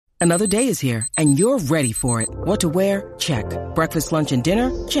Another day is here, and you're ready for it. What to wear? Check. Breakfast, lunch, and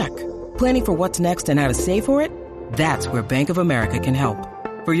dinner? Check. Planning for what's next and how to save for it? That's where Bank of America can help.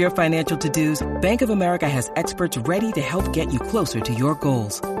 For your financial to-dos, Bank of America has experts ready to help get you closer to your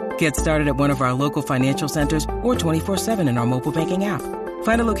goals. Get started at one of our local financial centers or 24/7 in our mobile banking app.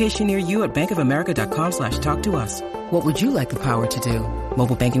 Find a location near you at bankofamerica.com/talktous. What would you like the power to do?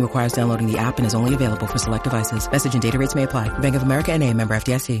 Mobile banking requires downloading the app and is only available for select devices. Message and data rates may apply. Bank of America N.A., member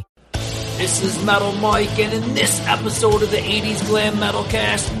FDIC. This is Metal Mike, and in this episode of the 80s Glam Metal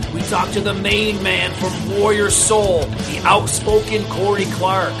Cast, we talk to the main man from Warrior Soul, the outspoken Corey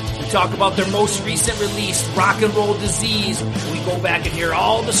Clark. We talk about their most recent release, Rock and Roll Disease. We go back and hear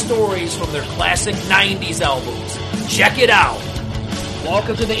all the stories from their classic 90s albums. Check it out.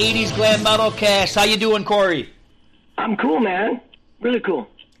 Welcome to the 80s Glam Metal Cast. How you doing, Corey? I'm cool, man. Really cool.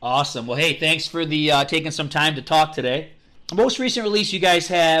 Awesome. Well, hey, thanks for the taking some time to talk today. The most recent release you guys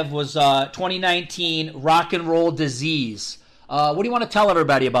have was 2019 Rock and Roll Disease. What do you want to tell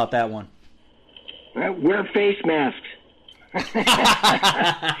everybody about that one? Wear face masks.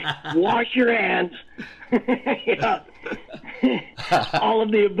 Wash your hands. All of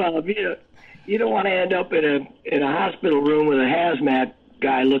the above. You don't want to end up in a hospital room with a hazmat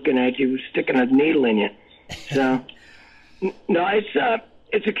guy looking at you, sticking a needle in you. So, no,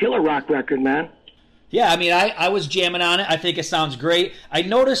 it's a killer rock record, man. Yeah, I mean, I was jamming on it. I think it sounds great. I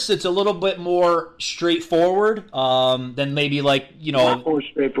noticed it's a little bit more straightforward than maybe like, A lot more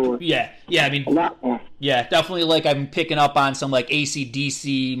straightforward. Yeah, I mean. A lot more. Yeah, definitely like I'm picking up on some like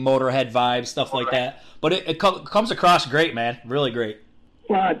AC/DC, Motorhead vibes, stuff like that. But it comes across great, man. Really great.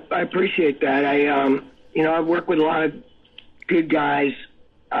 Well, I appreciate that. I've worked with a lot of good guys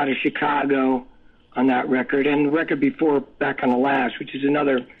out of Chicago on that record, and the record before, Back on the Lash, which is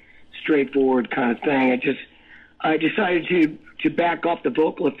another straightforward kind of thing. I decided to back off the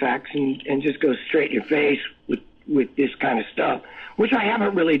vocal effects and just go straight in your face with this kind of stuff, which I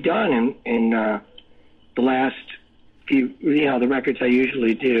haven't really done in the last few, the records I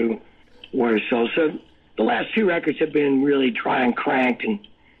usually do were so the last two records have been really dry and cranked and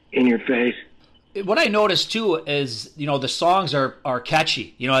in your face. What I noticed too is, the songs are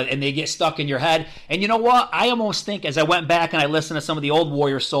catchy, and they get stuck in your head. And you know what? I almost think as I went back and I listened to some of the old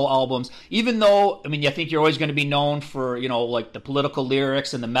Warrior Soul albums, even though, I mean, I think you're always going to be known for, like the political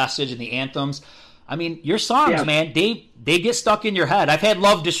lyrics and the message and the anthems. I mean, your songs, man, they get stuck in your head. I've had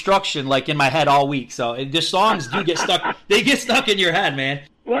Love Destruction like in my head all week. So the songs do get stuck. They get stuck in your head, man.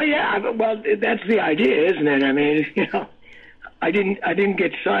 Well, yeah. Well, that's the idea, isn't it? I mean, I didn't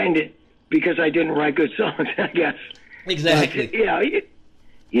get signed because I didn't write good songs, I guess. Exactly.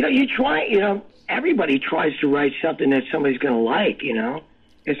 But, you try, everybody tries to write something that somebody's going to like,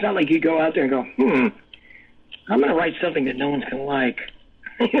 It's not like you go out there and go, I'm going to write something that no one's going to like.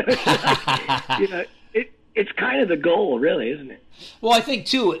 It's kind of the goal, really, isn't it? Well, I think,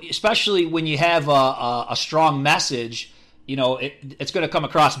 too, especially when you have a strong message, it's going to come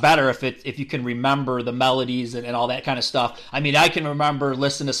across better if you can remember the melodies and all that kind of stuff. I mean, I can remember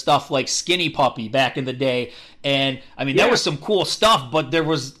listening to stuff like Skinny Puppy back in the day, and I mean, there was some cool stuff, but there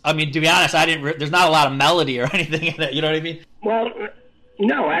was, I mean, to be honest, there's not a lot of melody or anything in that, you know what I mean? Well,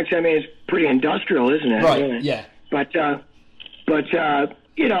 no, actually, I mean, it's pretty industrial, isn't it? Right, really? Yeah. But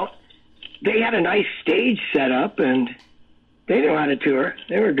they had a nice stage set up, and they knew how to tour.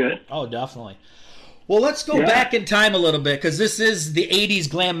 They were good. Oh, definitely. Well, let's go back in time a little bit, because this is the 80s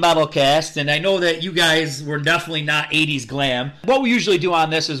Glam Metal Cast, and I know that you guys were definitely not 80s glam. What we usually do on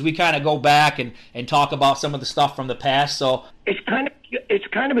this is we kind of go back and talk about some of the stuff from the past. So it's kind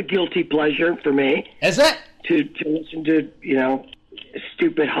of a guilty pleasure for me. Is it? To listen to,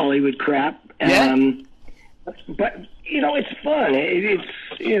 stupid Hollywood crap. Yeah. But, it's fun.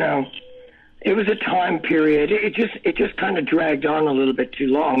 It was a time period. It just kind of dragged on a little bit too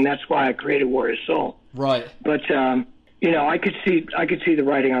long. That's why I created Warrior Soul. Right. But I could see the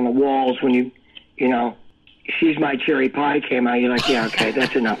writing on the walls when She's My Cherry Pie came out. You're like, yeah, okay,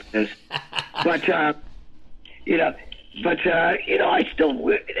 that's enough of this. But I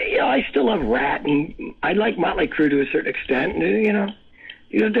still love Rat, and I like Motley Crue to a certain extent.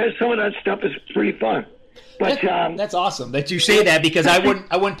 There's some of that stuff is pretty fun. But that's awesome that you say that, because I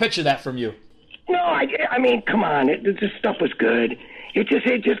wouldn't picture that from you. No, I mean, come on, this stuff was good. It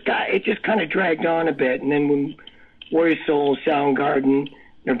just kind of dragged on a bit, and then when Warrior Soul, Soundgarden,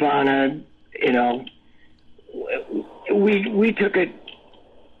 Nirvana, we took it,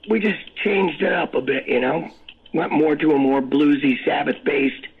 we just changed it up a bit, went more to a more bluesy,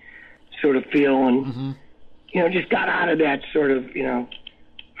 Sabbath-based sort of feel, and just got out of that sort of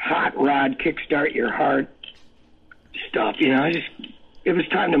hot rod, kickstart your heart stuff. it was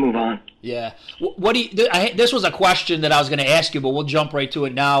time to move on. Yeah. What do you? This was a question that I was going to ask you, but we'll jump right to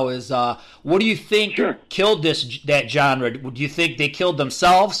it now. Is what do you think killed that genre? Do you think they killed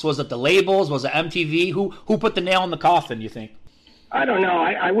themselves? Was it the labels? Was it MTV? Who put the nail in the coffin? You think? I don't know.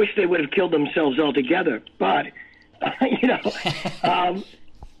 I wish they would have killed themselves altogether. But you know, I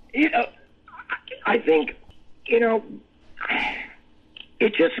think it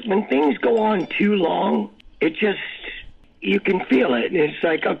just when things go on too long, it just you can feel it. It's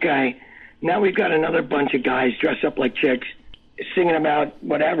like, okay, now we've got another bunch of guys dressed up like chicks singing about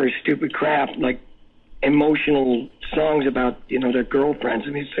whatever stupid crap, like emotional songs about, their girlfriends.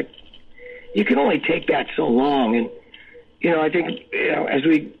 I mean, it's like, you can only take that so long. And, I think, as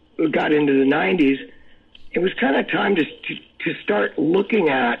we got into the 90s, it was kind of time to start looking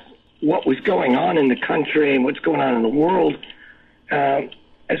at what was going on in the country and what's going on in the world,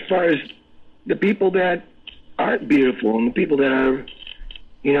 as far as the people that aren't beautiful and the people that are,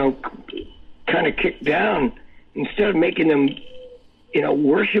 kind of kicked down. Instead of making them,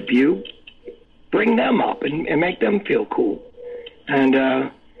 worship you, bring them up and make them feel cool. And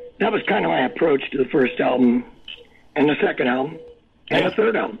that was kind of my approach to the first album and the second album and the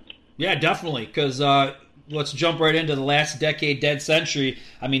third album. Yeah, definitely, because let's jump right into the last decade, Dead Century.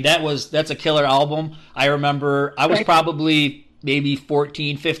 I mean, that's a killer album. I remember I was probably maybe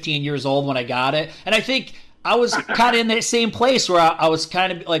 14, 15 years old when I got it. And I think I was kind of in that same place where I was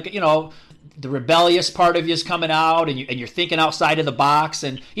kind of like, the rebellious part of you is coming out and you're thinking outside of the box.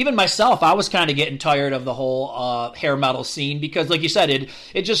 And even myself, I was kind of getting tired of the whole hair metal scene because, like you said,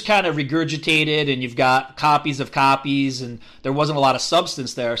 it just kind of regurgitated and you've got copies of copies and there wasn't a lot of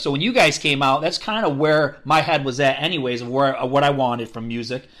substance there. So when you guys came out, that's kind of where my head was at anyways, of what I wanted from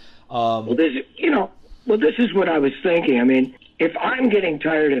music. This is what I was thinking. I mean, if I'm getting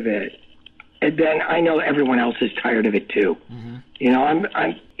tired of it, and then I know everyone else is tired of it too. Mm-hmm. I'm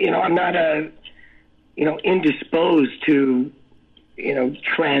not indisposed to,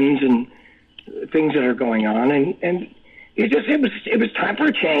 trends and things that are going on, and it was time for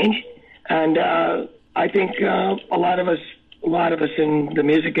a change, and I think a lot of us in the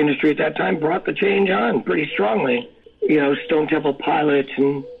music industry at that time brought the change on pretty strongly. Stone Temple Pilots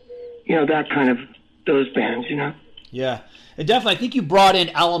and that kind of those bands. Yeah. And definitely, I think you brought in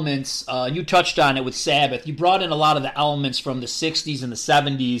elements, you touched on it with Sabbath, you brought in a lot of the elements from the 60s and the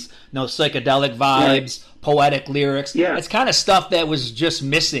 70s, psychedelic vibes, poetic lyrics. Yeah. It's kind of stuff that was just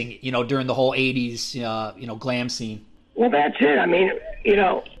missing, during the whole 80s, glam scene. Well, that's it. I mean,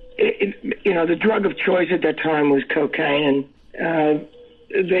 the drug of choice at that time was cocaine, and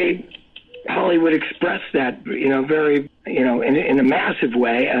Hollywood expressed that, very, in a massive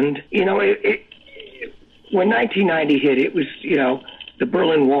way. And, when 1990 hit, it was, the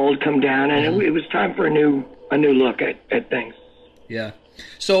Berlin Wall had come down, and it was time for a new look at things. Yeah.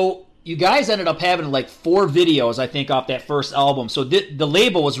 So you guys ended up having like 4 videos, I think, off that first album. So the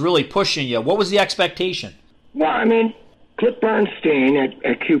label was really pushing you. What was the expectation? Well, I mean, Cliff Bernstein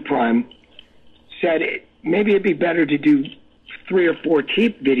at Q Prime said maybe it'd be better to do 3 or 4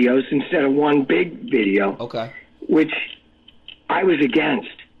 cheap videos instead of one big video. Okay. Which I was against.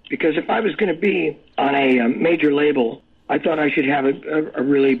 Because if I was going to be on a major label, I thought I should have a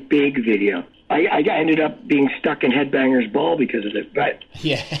really big video. I ended up being stuck in Headbangers Ball because of it. But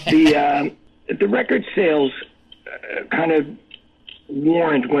the record sales kind of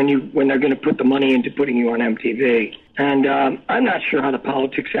warrant when they're going to put the money into putting you on MTV. And I'm not sure how the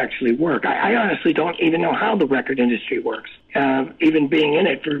politics actually work. I honestly don't even know how the record industry works. Even being in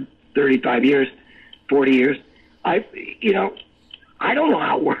it for 35 years, 40 years, I don't know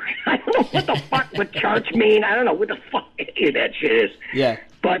how it works. I don't know what the fuck what charts mean. I don't know what the fuck any of that shit is. Yeah.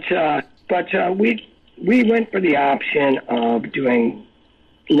 But we went for the option of doing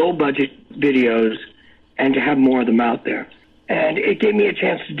low budget videos and to have more of them out there. And it gave me a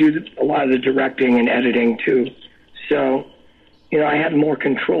chance to do a lot of the directing and editing too. So, I had more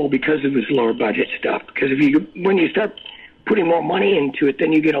control because it was lower budget stuff. Because when you start putting more money into it,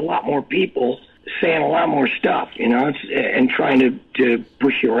 then you get a lot more people saying a lot more stuff, and trying to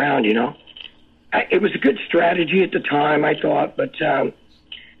push you around, It was a good strategy at the time, I thought, but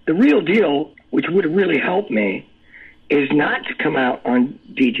the real deal, which would have really helped me, is not to come out on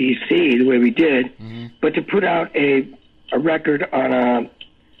DGC the way we did, but to put out a record on a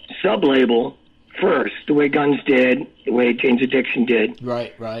sub-label first, the way Guns did, the way Jane's Addiction did.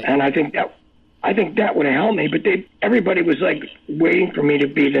 Right. And I think that would have helped me, but everybody was like waiting for me to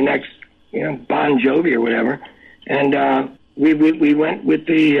be the next Bon Jovi or whatever, and we went with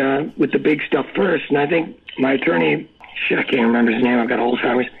the big stuff first. And I think my attorney, I can't remember his name. I've got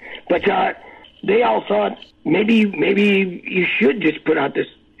Alzheimer's, but they all thought maybe you should just put out this,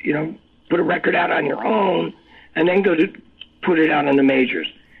 put a record out on your own and then go to put it out on the majors.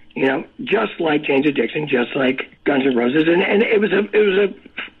 Just like Jane's Addiction, just like Guns N' Roses, and it was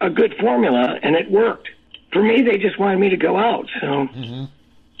a good formula, and it worked. For me, they just wanted me to go out. So,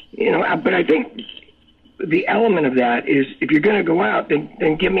 but I think the element of that is if you're going to go out,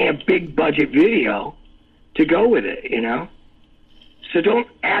 then give me a big budget video to go with it. So don't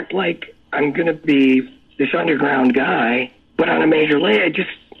act like I'm going to be this underground guy, but on a major label. I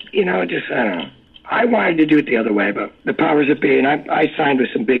don't know. I wanted to do it the other way, but the powers that be, and I signed with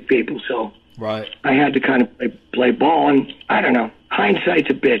some big people, so right. I had to kind of play ball, and I don't know. Hindsight's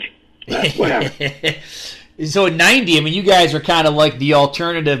a bitch. Whatever. So in 90, you guys are kind of like the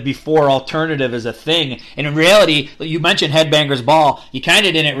alternative before alternative is a thing. And in reality, you mentioned Headbangers Ball. You kind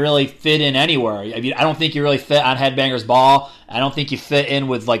of didn't really fit in anywhere. I don't think you really fit on Headbangers Ball. I don't think you fit in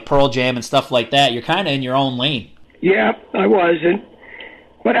with like Pearl Jam and stuff like that. You're kind of in your own lane. Yeah, I was.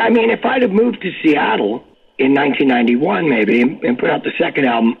 But if I'd have moved to Seattle in 1991 maybe and put out the second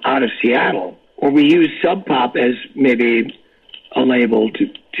album out of Seattle, or we used Sub Pop as maybe a label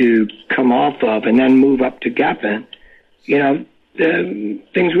to come off of and then move up to Geffen,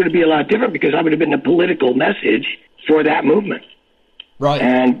 things would be a lot different because I would have been the political message for that movement. Right.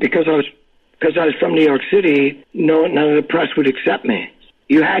 And because I was from New York City, none of the press would accept me.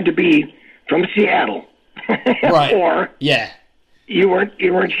 You had to be from Seattle. Right. Or yeah. You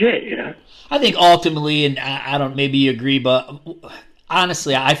weren't shit, I think ultimately, and I don't, maybe you agree, but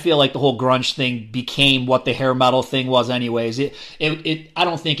honestly, I feel like the whole grunge thing became what the hair metal thing was anyways. I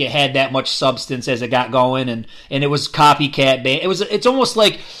don't think it had that much substance as it got going, and it was copycat band. It's almost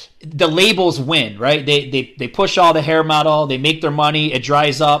like the labels win, right? They push all the hair metal, they make their money, it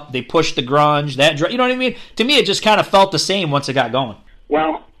dries up, they push the grunge, you know what I mean? To me, it just kind of felt the same once it got going.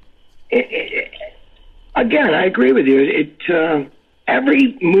 Well, again, I agree with you.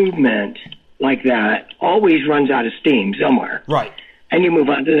 Every movement like that always runs out of steam somewhere. Right. And you move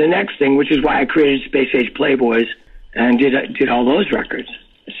on to the next thing, which is why I created Space Age Playboys and did all those records.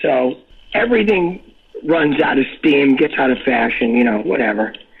 So everything runs out of steam, gets out of fashion,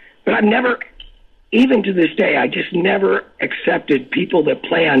 whatever. But I've never, even to this day, I just never accepted people that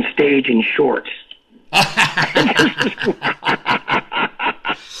play on stage in shorts.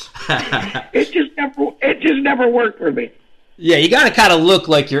 It just never worked for me. Yeah, you got to kind of look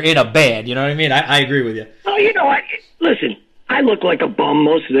like you're in a band. You know what I mean? I agree with you. Oh, listen, I look like a bum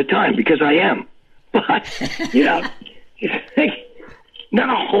most of the time because I am. But, not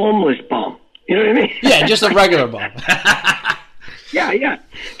a homeless bum. You know what I mean? Yeah, just a regular bum. Yeah.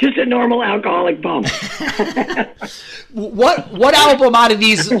 Just a normal alcoholic bum. What album out of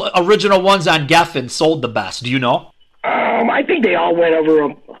these original ones on Geffen sold the best? Do you know? I think they all went over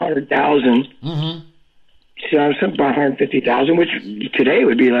 100,000. Mm-hmm. So some about 150,000, which today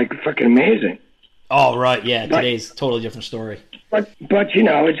would be like fucking amazing. Oh, right, yeah. Today's a totally different story. But it's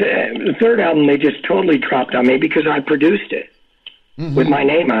the third album they just totally dropped on me because I produced it with my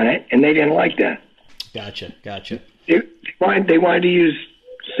name on it, and they didn't like that. Gotcha. They wanted to use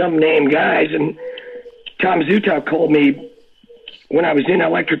some name guys, and Tom Zutaut called me when I was in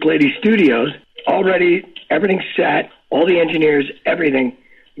Electric Lady Studios. Already, everything's set, all the engineers, everything.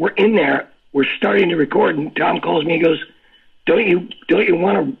 We're in there. We're starting to record, and Tom calls me. He goes, "Don't you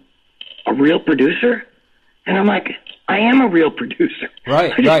want a real producer?" And I'm like, "I am a real producer.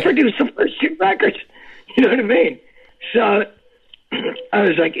 Right, I just produced the first 2 records. You know what I mean?" So I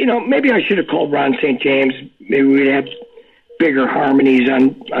was like, maybe I should have called Ron St. James. Maybe we'd have bigger harmonies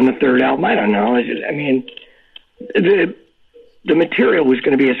on the third album. I don't know. The material was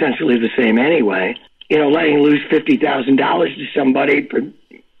going to be essentially the same anyway. Letting loose $50,000 to somebody for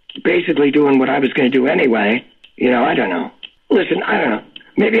basically doing what I was going to do anyway. I don't know. Listen, I don't know.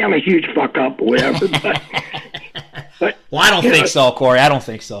 Maybe I'm a huge fuck up or whatever, but well, I don't think so, Corey. I don't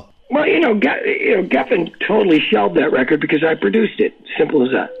think so. Well, Geffen totally shelved that record because I produced it. Simple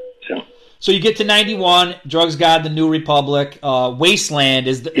as that. So you get to 91, Drugs God, The New Republic, Wasteland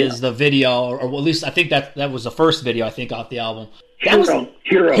is the video, or at least I think that was the first video, I think, off the album. Hero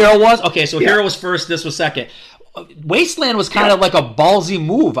was? Okay, so Hero was first, this was second. Wasteland was kind of like a ballsy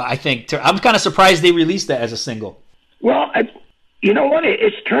move, I think. I'm kind of surprised they released that as a single. Well, you know what?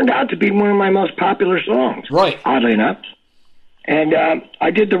 It's turned out to be one of my most popular songs. Right. Oddly enough. And I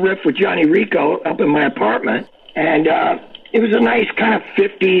did the riff with Johnny Rico up in my apartment. And it was a nice kind of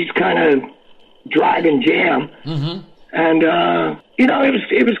 50s kind of driving jam. Mm-hmm. And,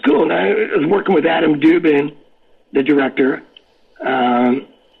 it was cool. And I was working with Adam Dubin, the director. And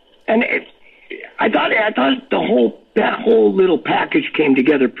I thought that whole little package came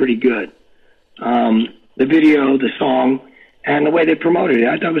together pretty good. the video, the song, and the way they promoted it.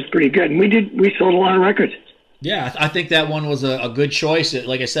 I thought it was pretty good. And we sold a lot of records. Yeah, I think that one was a good choice.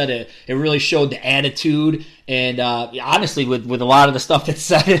 Like I said, it really showed the attitude, and honestly, with a lot of the stuff that's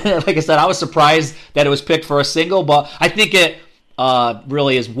said, like I said, I was surprised that it was picked for a single, but I think it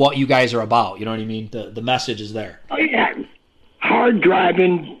really is what you guys are about. You know what I mean? The message is there. Oh yeah, hard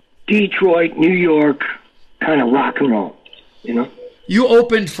driving, Detroit, New York, kind of rock and roll. You know. You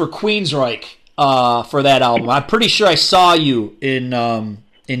opened for Queensryche for that album. I'm pretty sure I saw you in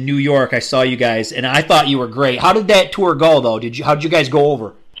New York. I saw you guys, and I thought you were great. How did that tour go, though? How did you guys go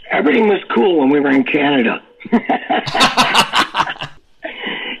over? Everything was cool when we were in Canada.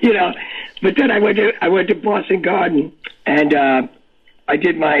 You know, but then I went to Boston Garden, and I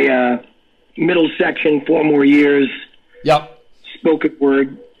did my middle section, 4 more years. Yep. Spoken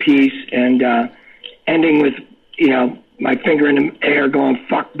word piece, and ending with, you know, my finger in the air going,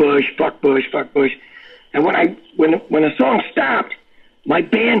 fuck Bush, fuck Bush, fuck Bush. And when the song stopped, my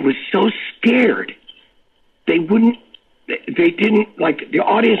band was so scared. They didn't, like, the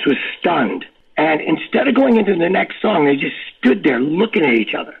audience was stunned. And instead of going into the next song, they just stood there looking at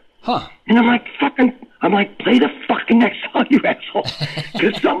each other. Huh. And I'm like, play the fucking next song, you asshole.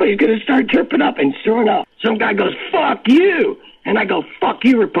 Because somebody's going to start chirping up. And sure enough, some guy goes, fuck you. And I go, fuck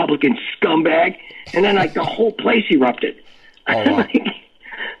you, Republican scumbag. And then, like, the whole place erupted. Oh, wow. Like,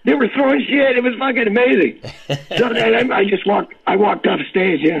 they were throwing shit. It was fucking amazing. So I walked off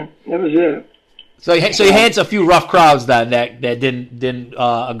stage. Yeah, that was it. So you had a few rough crowds then that didn't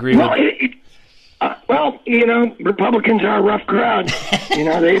agree with. Well, you know, Republicans are a rough crowd. You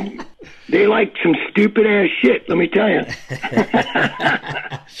know, they like some stupid ass shit. Let me tell you.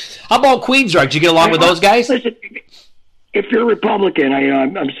 How about Queensryche? Did you get along with those guys? Listen, if you're a Republican,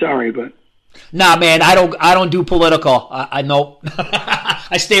 I'm sorry, but. Nah, man, I don't do political. I know.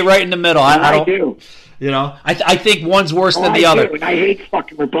 I stay right in the middle. I do. You know, I think one's worse than the other. I hate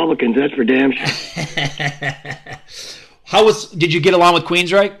fucking Republicans. That's for damn sure. Did you get along with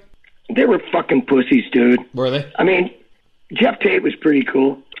Queensryche? They were fucking pussies, dude. Were they? I mean, Jeff Tate was pretty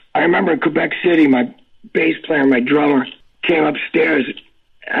cool. I remember in Quebec City, my bass player, my drummer, came upstairs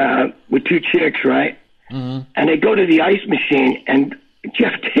with 2 chicks, right? Mm-hmm. And they go to the ice machine, and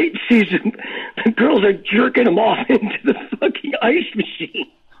Jeff Tate sees them. The girls are jerking him off into the fucking ice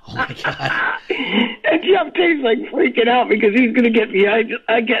machine. Oh my God. And Jeff Tate's like freaking out because he's going to get the ice.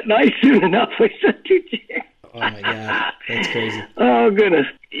 I get nice soon enough. I said, 2 chicks. Oh my God, that's crazy. Oh goodness,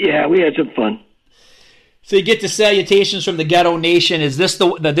 yeah, we had some fun. So you get the Salutations from the Ghetto Nation. Is this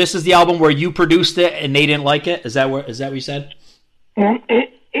this is the album where you produced it and they didn't like it? Is that what you said? Well,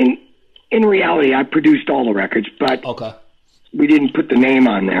 in reality, I produced all the records, but okay, we didn't put the name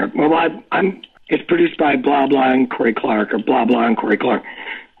on there. Well, it's produced by Blah Blah and Corey Clark, or Blah Blah and Corey Clark.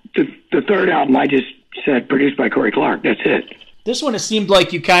 The third album, I just said produced by Corey Clark. That's it. This one, it seemed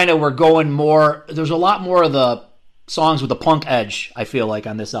like you kind of were going more. There's a lot more of the songs with the punk edge, I feel like,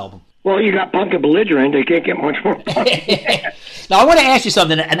 on this album. Well, you got Punk and Belligerent. They can't get much more punk. Now, I want to ask you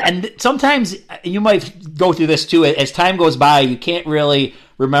something, and sometimes you might go through this too. As time goes by, you can't really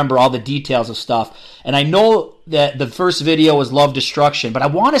remember all the details of stuff. And I know that the first video was Love Destruction, but I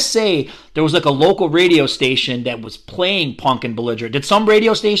want to say there was like a local radio station that was playing Punk and Belligerent. Did some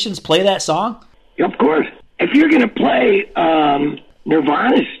radio stations play that song? Of course. If you're going to play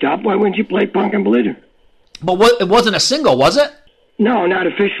Nirvana stuff, why wouldn't you play Punk and Belligerent? But it wasn't a single, was it? No, not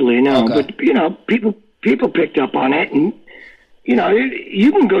officially, no. Okay. But, you know, people picked up on it. And, you know,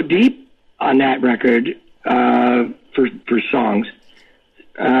 you can go deep on that record for songs.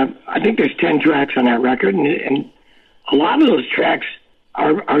 I think there's 10 tracks on that record. And a lot of those tracks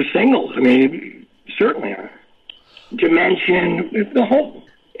are singles. I mean, certainly are. Dimension, the whole...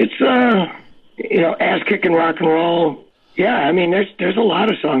 It's... you know, ass-kicking rock and roll. Yeah, I mean, there's a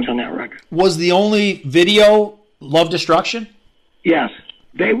lot of songs on that record. Was the only video Love Destruction? Yes.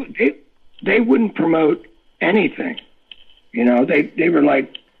 They wouldn't promote anything. You know, they were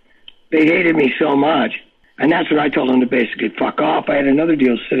like, they hated me so much. And that's when I told them to basically fuck off. I had another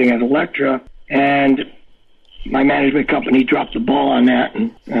deal sitting at Elektra, and my management company dropped the ball on that.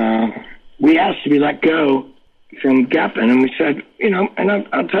 And we asked to be let go from Geffen, and we said, you know, and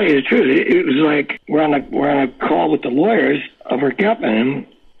I'll tell you the truth, it was like we're on a call with the lawyers over Geffen, and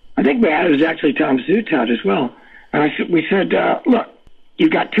I think it was actually Tom Zutaut as well. And we said, look, you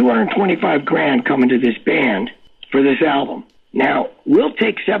got $225,000 coming to this band for this album. Now we'll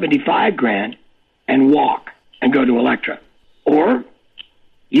take $75,000 and walk and go to Elektra, or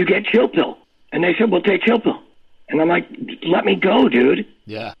you get Chill Pill. And they said, we'll take Chill Pill. And I'm like, let me go, dude.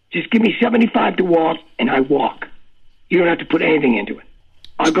 Yeah. Just give me $75 to walk, and I walk. You don't have to put anything into it.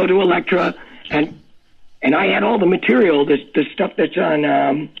 I'll go to Elektra, And I had all the material, the stuff that's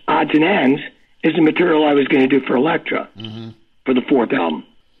on Odds and Ends is the material I was going to do for Elektra for the fourth album.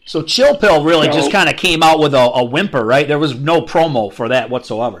 So Chill Pill really just kind of came out with a whimper, right? There was no promo for that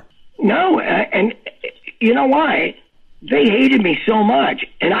whatsoever. No, and you know why? They hated me so much,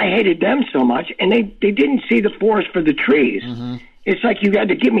 and I hated them so much, and they didn't see the forest for the trees. It's like you had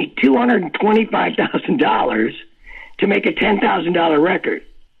to give me $225,000 to make a $10,000 record.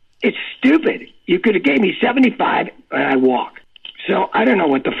 It's stupid. You could have gave me 75 and I walk. So I don't know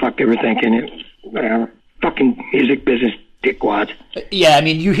what the fuck they were thinking. Whatever. Fucking music business dickwads. Yeah, I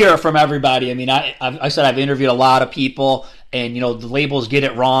mean, you hear it from everybody. I mean, I said I've interviewed a lot of people, and the labels get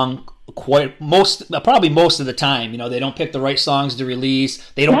it wrong probably most of the time. They don't pick the right songs to release.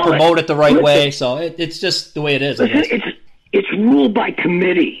 They don't promote it the right way. So it's just the way it is. Listen, it's ruled by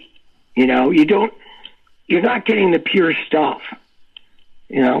committee. You're not getting the pure stuff.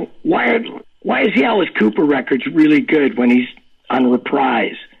 Why is the Alice Cooper records really good when he's on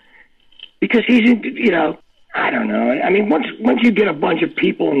Reprise? Because he's in, I don't know. I mean, once you get a bunch of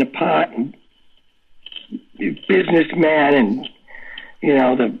people in the pot, and businessmen, and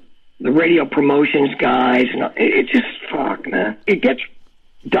the radio promotions guys, and it just fuck, man. It gets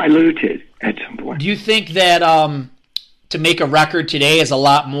diluted at some point. Do you think that to make a record today is a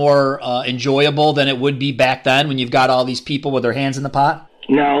lot more enjoyable than it would be back then when you've got all these people with their hands in the pot?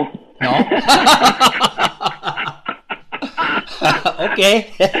 No.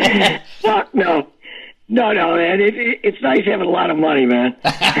 Okay. Fuck no. No, man. It's nice having a lot of money, man.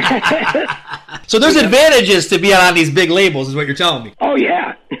 So there's advantages to being on these big labels, is what you're telling me. Oh,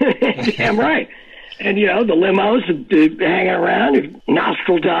 yeah. Damn right. And, the limos, the hanging around,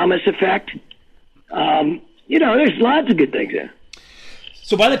 Nostradamus effect. There's lots of good things there.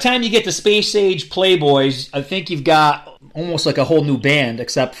 So by the time you get to Space Age Playboys, I think you've got almost like a whole new band,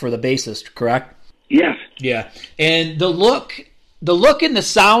 except for the bassist, correct? Yes. Yeah. And the look and the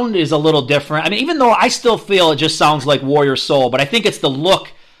sound is a little different. I mean, even though I still feel it just sounds like Warrior Soul, but I think it's the look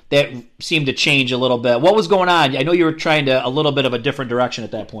that seemed to change a little bit. What was going on? I know you were trying to a little bit of a different direction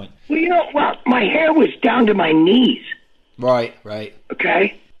at that point. Well, my hair was down to my knees. Right.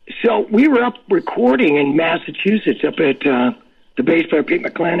 Okay? So we were up recording in Massachusetts up at the bass player Pete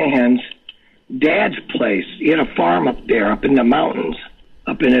McClanahan's dad's place. He had a farm up there, up in the mountains,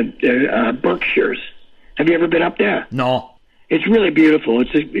 up in the Berkshires. Have you ever been up there? No. It's really beautiful.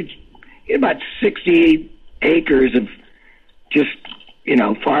 It's about 60 acres of just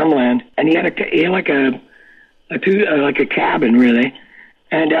farmland, and he had like a cabin really,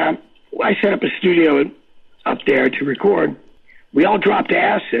 and I set up a studio up there to record. We all dropped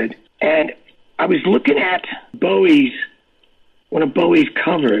acid, and I was looking at one of Bowie's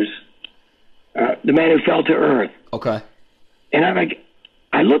covers, The Man Who Fell to Earth. Okay. And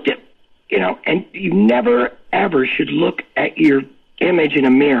I looked at, and you never, ever should look at your image in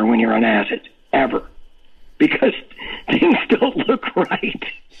a mirror when you're on acid, ever. Because things don't look right.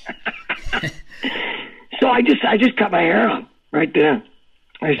 So I just cut my hair off right there.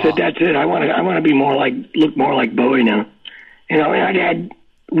 I said, that's it. I want to look more like Bowie now. And I'd had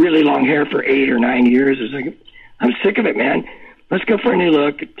really long hair for 8 or 9 years. I was like, I'm sick of it, man. Let's go for a new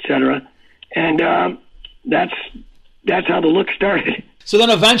look, etc. And that's how the look started. So then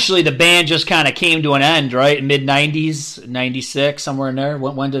eventually the band just kind of came to an end, right? Mid-90s, 96, somewhere in there.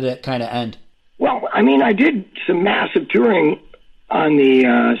 When did it kind of end? Well, I mean, I did some massive touring on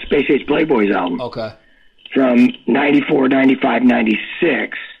the Space Age Playboys album. Okay. From 94, 95,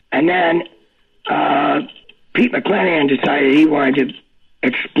 96. And then Pete McClanahan decided he wanted to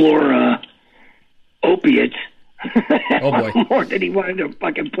explore opiates. Oh, boy. More than he wanted to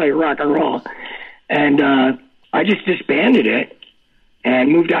fucking play rock and roll. And I just disbanded it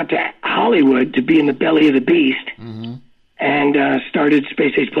and moved out to Hollywood to be in the belly of the beast, and started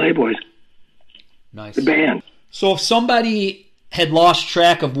Space Age Playboys. Nice. The band. So if somebody had lost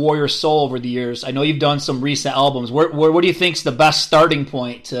track of Warrior Soul over the years, I know you've done some recent albums. What do you think's the best starting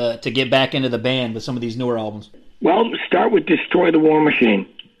point to get back into the band with some of these newer albums? Well, start with Destroy the War Machine.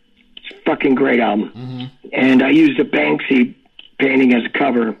 It's a fucking great album. And I used a Banksy painting as a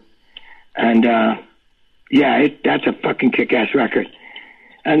cover. And, that's a fucking kick-ass record.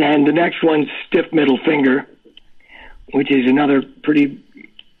 And then the next one's Stiff Middle Finger, which is another pretty,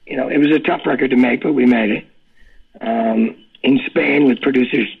 it was a tough record to make, but we made it. In Spain with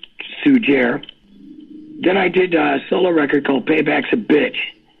producer Sue Jer. Then I did a solo record called Payback's a Bitch,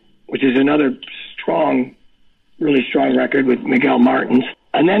 which is another really strong record with Miguel Martins.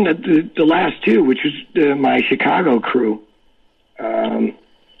 And then the last two, which was my Chicago crew.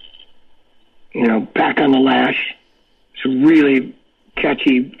 Back on the Lash. It's a really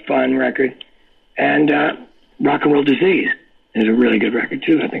catchy, fun record. and Rock and Roll Disease is a really good record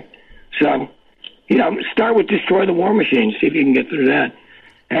too, I think. So, start with Destroy the War Machine, see if you can get through that.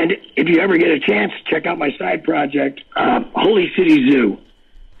 And if you ever get a chance, check out my side project, Holy City Zoo.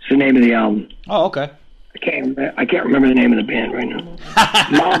 It's the name of the album. Oh, okay. I can't remember the name of the band right now.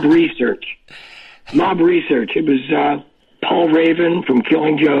 Mob Research. It was Paul Raven from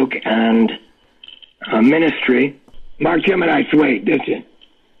Killing Joke and Ministry. Mark Gemini Thwaite, that's it.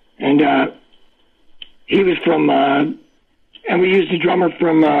 And he was from, and we used a drummer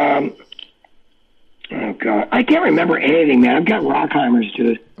from, oh God, I can't remember anything, man. I've got Rockheimers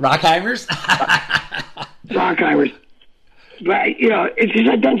too. Rockheimers? Rockheimers. But, it's just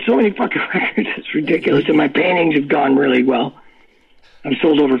I've done so many fucking records, it's ridiculous. And my paintings have gone really well. I've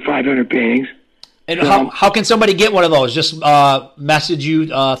sold over 500 paintings. And how can somebody get one of those? Just message you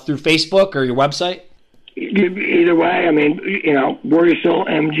through Facebook or your website? Either way, I mean, Warrior Soul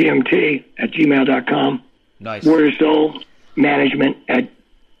MGMT at gmail.com. Nice. Warrior Soul Management at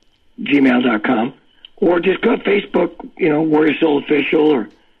gmail.com. Or just go to Facebook, Warrior Soul Official, or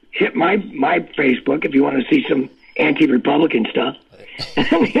hit my Facebook if you want to see some anti-Republican stuff.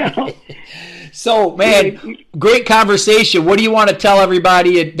 So, man, great conversation. What do you want to tell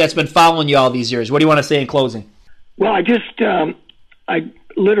everybody that's been following you all these years? What do you want to say in closing? Well, I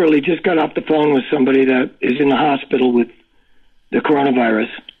literally just got off the phone with somebody that is in the hospital with the coronavirus.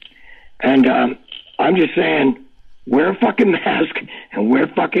 And I'm just saying, wear a fucking mask and wear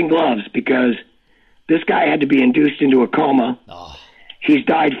fucking gloves, because this guy had to be induced into a coma. Oh. He's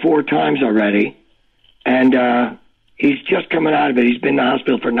died 4 times already. And he's just coming out of it. He's been in the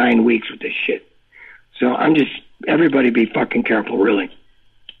hospital for 9 weeks with this shit. So everybody be fucking careful, really.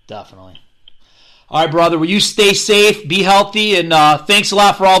 Definitely. All right, brother. Will you stay safe, be healthy, and thanks a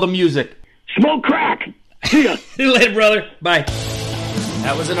lot for all the music. Smoke crack. See ya. See you later, brother. Bye.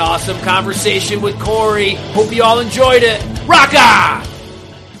 That was an awesome conversation with Corey. Hope you all enjoyed it. Rock on!